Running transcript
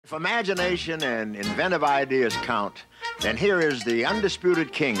If imagination and inventive ideas count, then here is the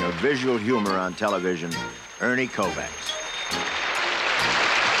undisputed king of visual humor on television, Ernie Kovacs.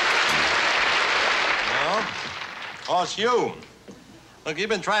 Well, oh, it's you. Look, you've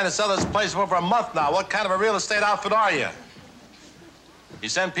been trying to sell this place for over a month now. What kind of a real estate outfit are you? You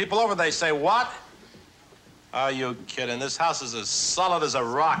send people over, they say, what? Are you kidding? This house is as solid as a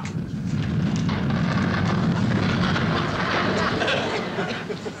rock.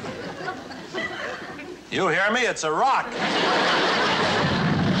 You hear me? It's a rock.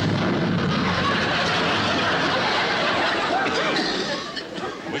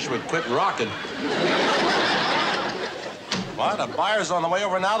 Wish we'd quit rocking. What? A buyer's on the way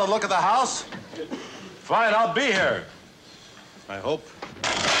over now to look at the house? Fine, I'll be here. I hope.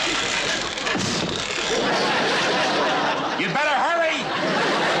 You'd better hurry!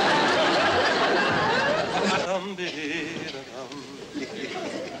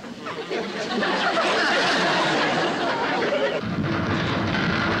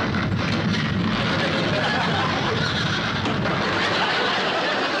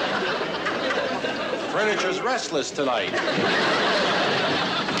 Furniture's restless tonight.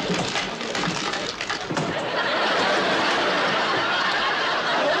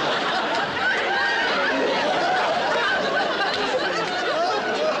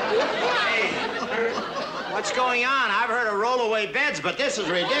 What's going on? I've heard of rollaway beds, but this is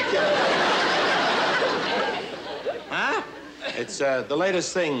ridiculous. Huh? It's the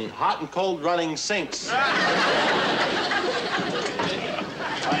latest thing, hot and cold running sinks.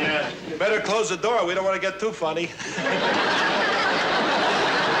 Better close the door. We don't want to get too funny.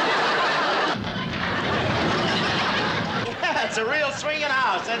 Yeah, it's a real swinging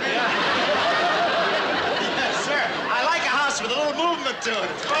house, isn't it? Yes, sir. I like a house with a little movement to it.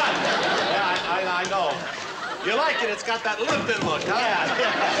 It's fun. Yeah, I know. You like it? It's got that live-in look, huh? Yeah.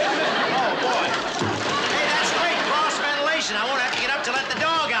 Oh, boy. Hey, that's great. Cross ventilation. I won't have to get up to let the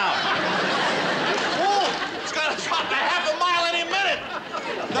dog out. Oh, it's going to drop a half a mile any minute.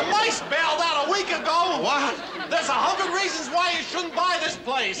 The mice bailed out a week ago. What? There's 100 reasons why you shouldn't buy this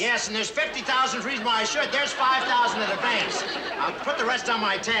place. Yes, and there's 50,000 reasons why I should. There's 5,000 in advance. I'll put the rest on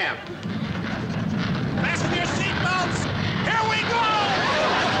my tab. Fasten your seatbelts. Here we go.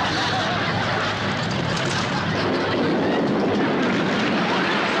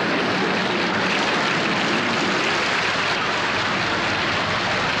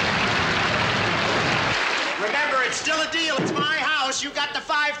 Remember, it's still a deal. It's my house. You got the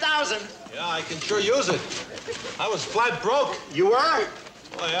 5,000. Yeah, I can sure use it. I was flat broke. You were? Oh,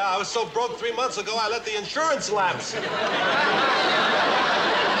 yeah, I was so broke 3 months ago, I let the insurance lapse.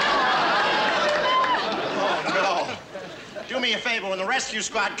 Oh, no. Do me a favor, when the rescue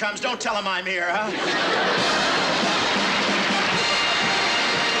squad comes, don't tell them I'm here, huh?